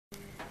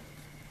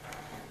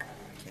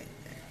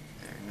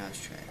now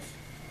it's trash.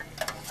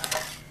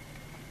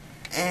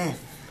 Eh.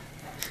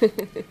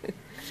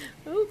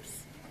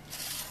 Oops.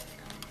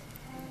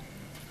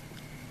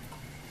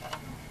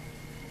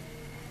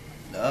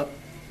 Up.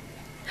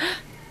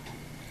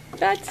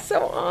 That's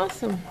so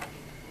awesome.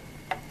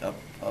 Up,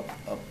 up,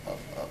 up, up,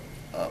 up,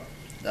 up,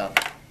 up,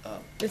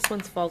 up. This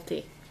one's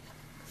faulty.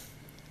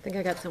 I think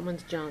I got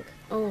someone's junk.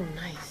 Oh,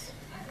 nice.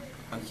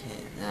 Okay,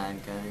 now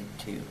I'm going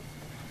to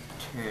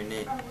turn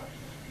it,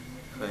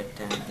 put it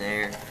down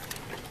there,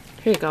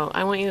 Here you go.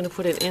 I want you to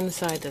put it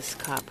inside this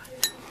cup.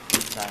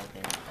 inside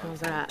there. How's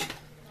that?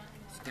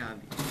 It's gonna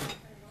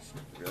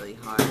be really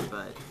hard,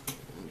 but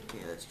okay,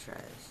 let's try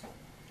this.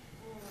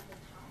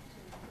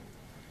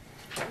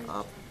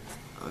 Up.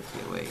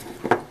 Okay, wait.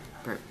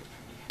 Perfect.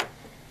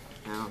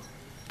 Now.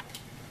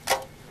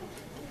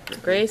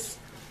 Perfect. Grace,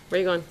 where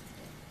are you going?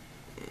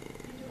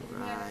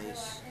 And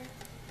rise.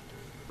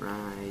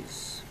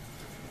 Rise.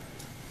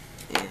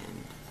 And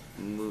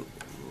move.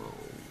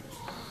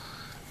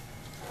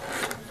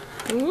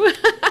 Wait,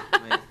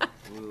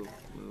 move.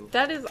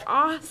 That is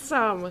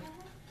awesome.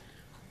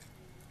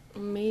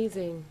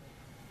 Amazing.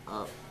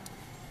 Up.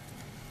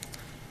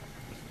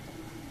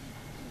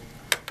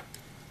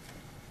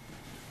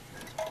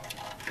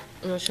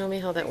 You want to show me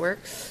how that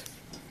works?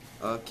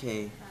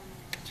 Okay.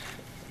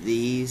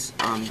 These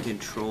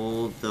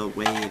control the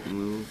way it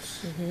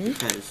moves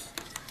because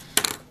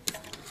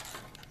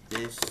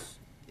this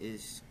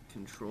is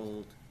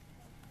controlled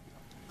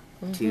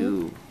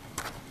to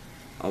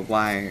a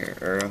wire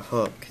or a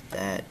hook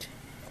that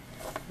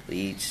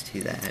leads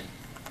to that.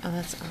 Oh,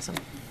 that's awesome.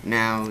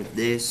 Now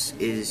this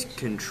is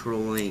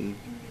controlling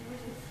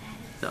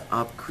the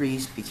up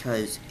crease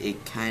because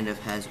it kind of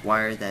has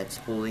wire that's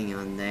holding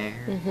on there.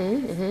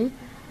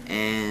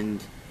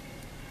 And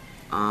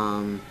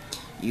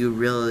you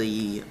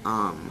really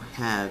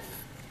have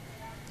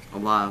a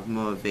lot of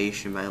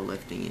motivation by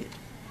lifting it.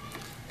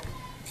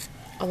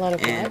 A lot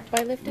of And what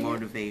by lifting it?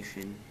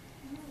 motivation.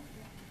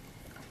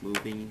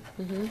 Moving.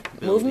 building.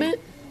 Movement?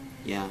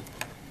 Yeah.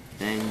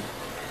 Then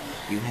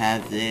you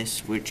have this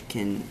which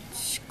can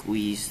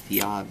squeeze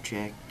the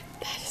object.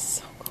 That is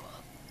so cool.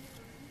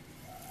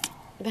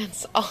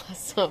 That's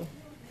awesome.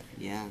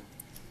 Yeah.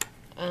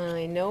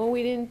 I know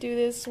we didn't do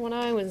this when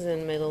I was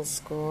in middle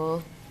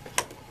school.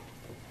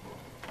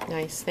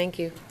 Nice, thank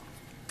you.